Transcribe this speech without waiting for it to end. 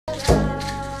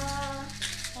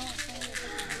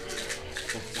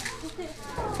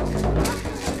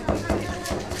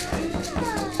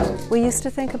We used to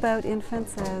think about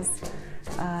infants as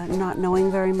not knowing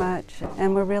very much,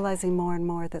 and we're realizing more and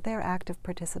more that they're active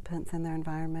participants in their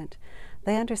environment.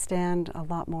 They understand a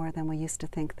lot more than we used to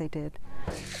think they did.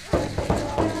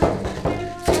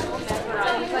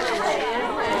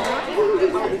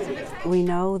 We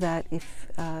know that if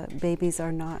babies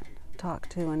are not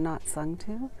talked to and not sung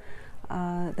to,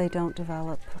 they don't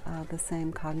develop the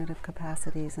same cognitive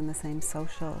capacities and the same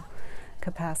social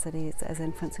capacities as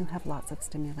infants who have lots of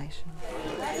stimulation.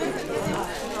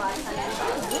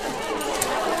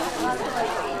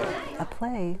 A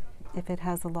play, if it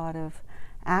has a lot of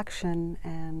action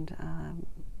and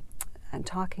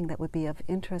talking that would be of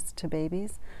interest to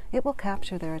babies, it will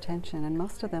capture their attention, and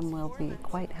most of them will be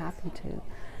quite happy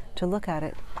to look at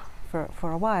it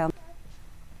for a while.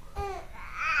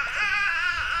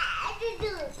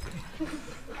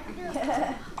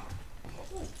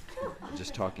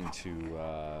 Just talking to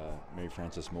Mary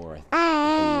Frances Moore,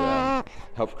 who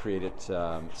helped create it.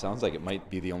 Sounds like it might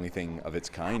be the only thing of its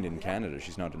kind in Canada.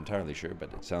 She's not entirely sure,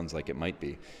 but it sounds like it might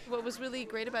be. What was really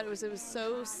great about it was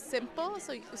so simple.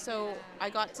 So I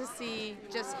got to see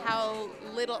just how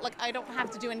little, like, I don't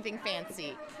have to do anything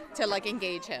fancy to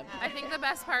engage him. I think the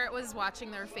best part was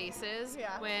watching their faces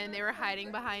when they were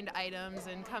hiding behind items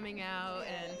and coming out,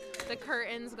 and the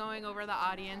curtains going over the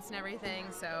audience and everything.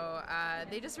 So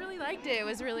they just really liked it. It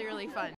was really, really fun.